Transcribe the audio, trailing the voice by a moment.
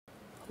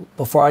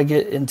Before I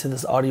get into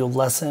this audio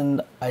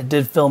lesson, I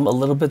did film a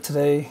little bit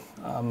today.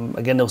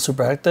 Again, it was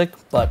super hectic,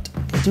 but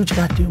do what you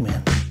gotta do,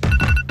 man.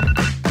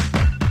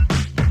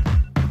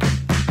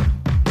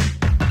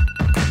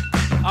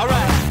 All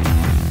right.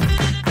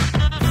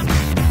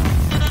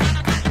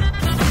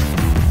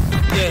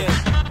 Yeah.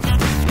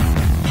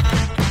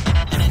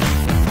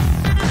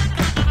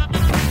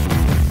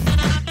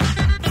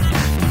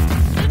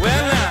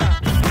 Well now,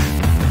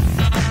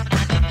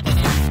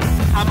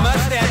 I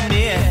must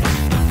admit,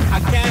 I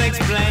can't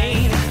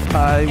explain. If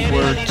I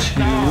were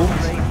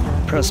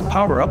to press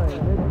power up,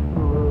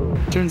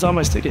 turns on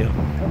my studio.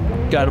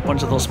 Got a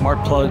bunch of those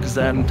smart plugs,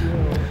 and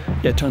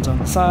yeah, it turns on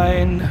the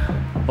sign,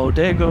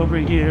 bodega over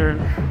here,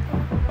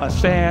 my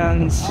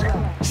fans,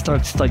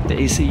 starts like the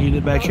AC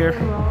unit back here.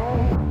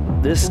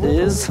 This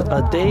is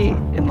a day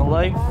in the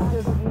life,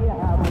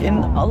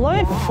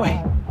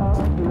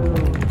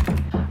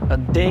 a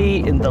day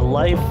in the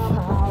life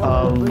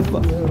of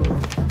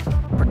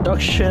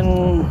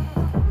production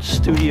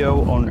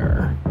studio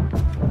owner.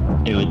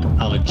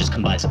 I would just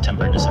combine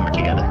September and December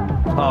together.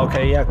 Oh,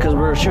 okay, yeah, because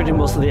we're shooting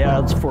most of the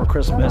ads for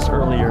Christmas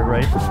earlier,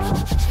 right?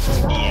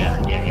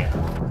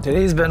 Yeah.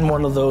 Today's been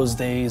one of those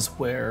days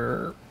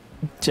where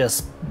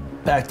just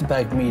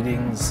back-to-back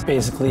meetings.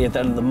 Basically, at the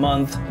end of the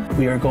month,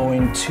 we are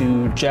going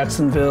to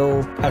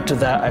Jacksonville. After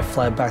that, I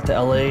fly back to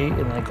LA and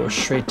then I go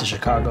straight to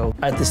Chicago.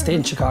 I have to stay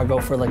in Chicago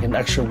for like an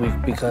extra week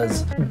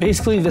because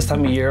basically this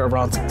time of year,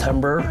 around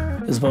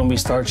September, is when we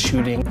start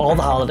shooting all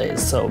the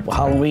holidays. So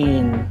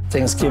Halloween,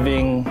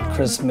 Thanksgiving,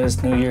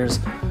 Christmas, New Year's,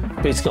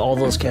 basically all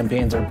those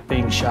campaigns are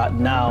being shot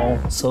now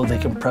so they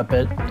can prep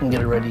it and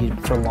get it ready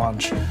for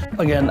launch.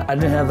 Again, I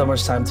didn't have that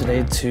much time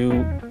today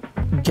to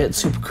get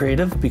super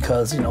creative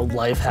because, you know,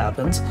 life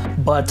happens,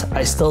 but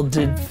I still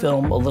did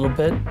film a little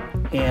bit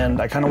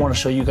and I kind of want to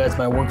show you guys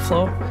my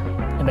workflow.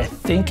 And I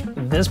think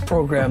this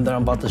program that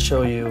I'm about to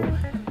show you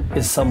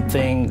is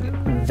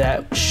something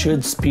that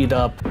should speed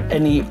up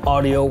any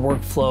audio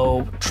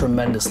workflow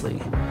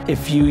tremendously.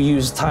 If you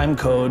use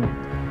timecode,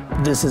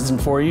 this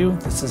isn't for you.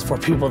 This is for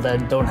people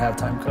that don't have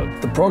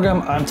timecode. The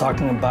program I'm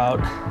talking about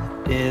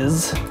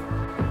is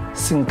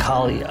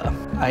Syncaila.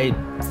 I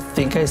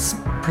think I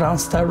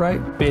pronounced that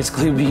right.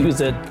 Basically, we use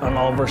it on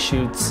all of our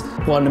shoots.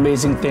 One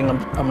amazing thing, I'm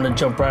gonna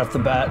jump right off the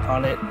bat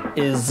on it,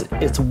 is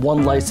it's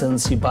one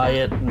license, you buy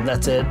it, and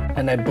that's it.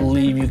 And I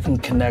believe you can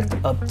connect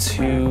up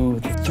to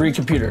 3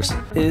 computers.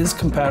 It is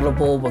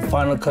compatible with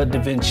Final Cut,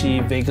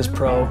 DaVinci, Vegas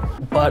Pro,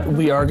 but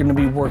we are gonna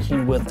be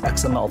working with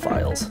XML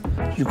files.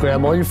 You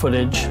grab all your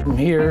footage. From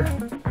here,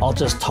 I'll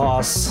just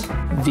toss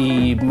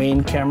the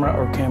main camera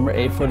or camera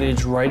A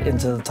footage right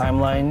into the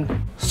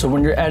timeline. So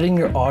when you're adding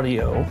your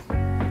audio,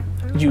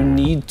 you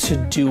need to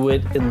do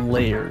it in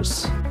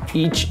layers.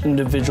 Each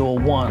individual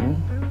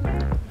one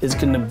is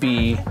gonna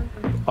be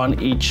on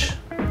each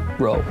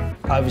row.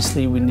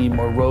 Obviously, we need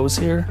more rows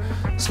here.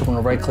 So I'm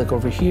gonna right click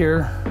over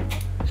here,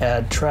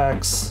 add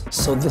tracks.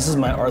 So this is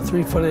my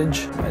R3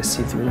 footage, my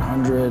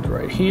C300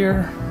 right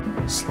here.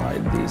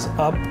 Slide these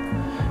up.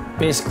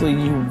 Basically,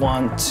 you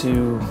want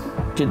to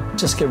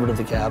just get rid of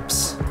the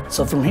gaps.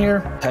 So from here,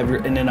 have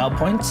your in and out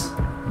points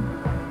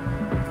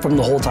from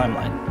the whole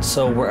timeline.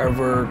 So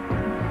wherever,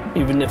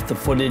 even if the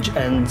footage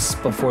ends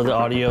before the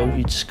audio,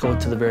 you just go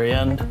to the very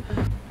end.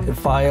 Hit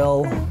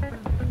File,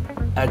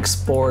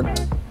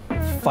 Export,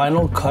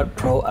 Final Cut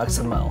Pro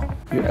XML.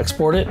 You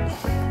export it,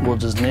 we'll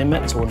just name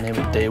it, so we'll name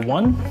it Day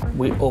 1.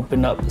 We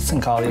open up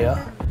Syncaila,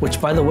 which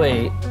by the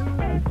way,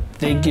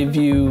 they give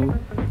you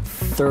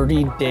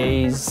 30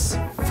 days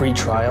free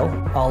trial.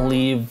 I'll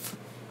leave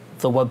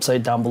the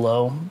website down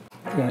below.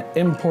 You're gonna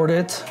import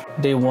it,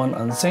 Day 1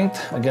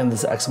 unsynced. Again,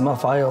 this is XML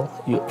file,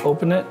 you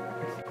open it.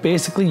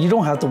 Basically, you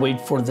don't have to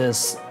wait for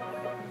this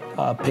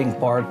pink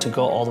bar to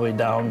go all the way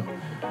down.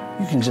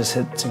 You can just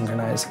hit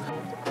synchronize.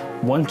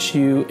 Once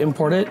you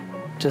import it,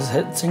 just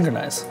hit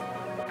synchronize.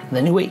 And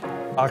then you wait.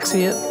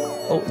 Oxy it.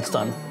 Oh, it's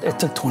done. It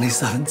took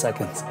 27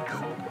 seconds.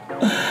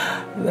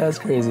 That's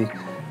crazy.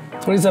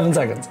 27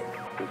 seconds.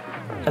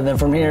 And then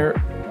from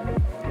here,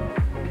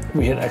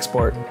 we hit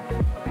export.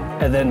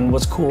 And then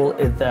what's cool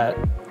is that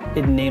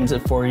it names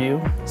it for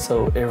you.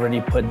 So it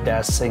already put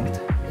 -synced.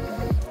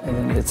 And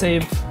then you hit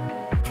save.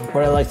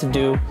 What I like to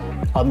do,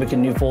 I'll make a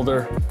new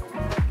folder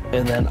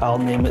and then I'll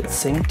name it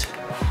synced.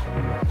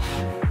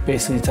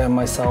 Basically tell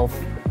myself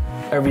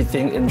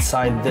everything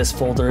inside this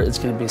folder is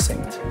gonna be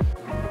synced.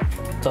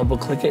 Double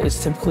click it,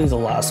 it's typically the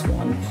last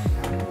one.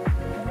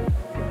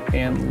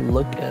 And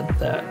look at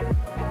that.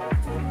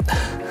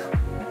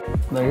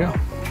 There you go.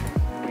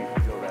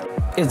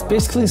 It's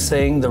basically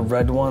saying the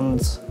red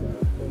ones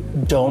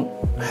don't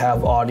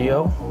have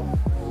audio.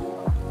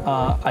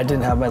 I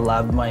didn't have my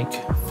lav mic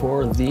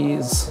for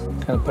these.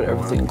 Kind of put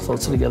everything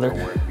closer together.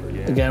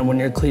 Again, when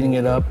you're cleaning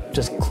it up,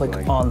 just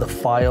click on the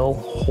file,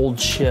 hold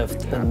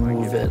shift and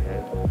move it.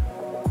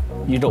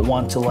 You don't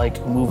want to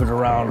like move it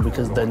around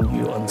because then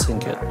you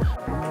unsync it.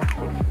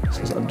 So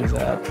just undo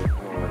that.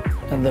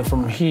 And then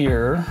from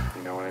here,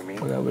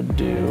 what I would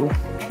do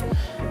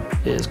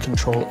is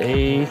Control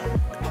A,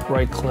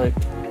 right click,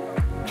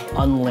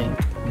 unlink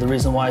The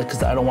reason why is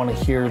because I don't want to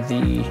hear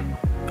the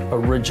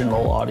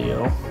original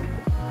audio.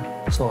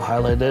 So I'll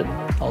highlight it,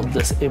 I'll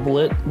disable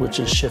it, which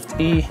is Shift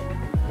E,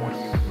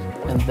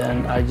 and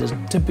then I just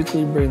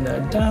typically bring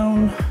that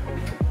down,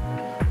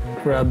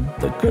 grab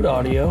the good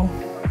audio,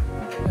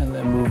 and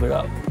then move it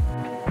up.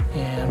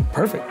 And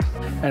perfect.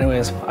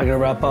 Anyways, I gotta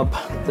wrap up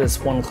this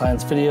one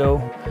client's video,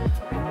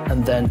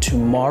 and then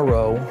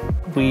tomorrow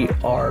we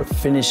are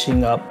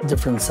finishing up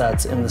different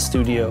sets in the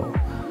studio,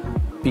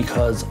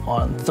 because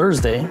on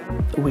Thursday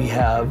we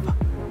have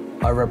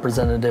our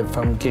representative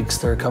from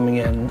Gigster coming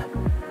in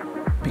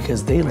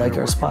because they like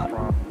our spot.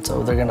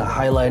 So they're gonna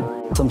highlight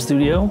some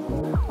studio.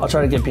 I'll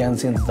try to get behind the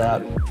scenes of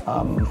that.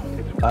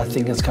 I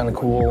think it's kind of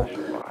cool.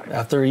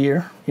 After a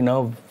year, you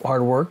know,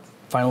 hard work,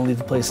 finally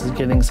the place is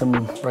getting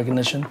some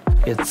recognition.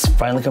 It's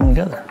finally coming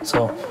together.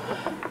 So,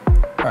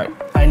 all right,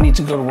 I need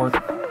to go to work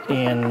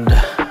and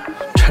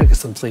try to get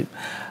some sleep.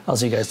 I'll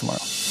see you guys tomorrow.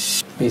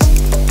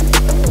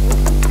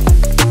 Peace.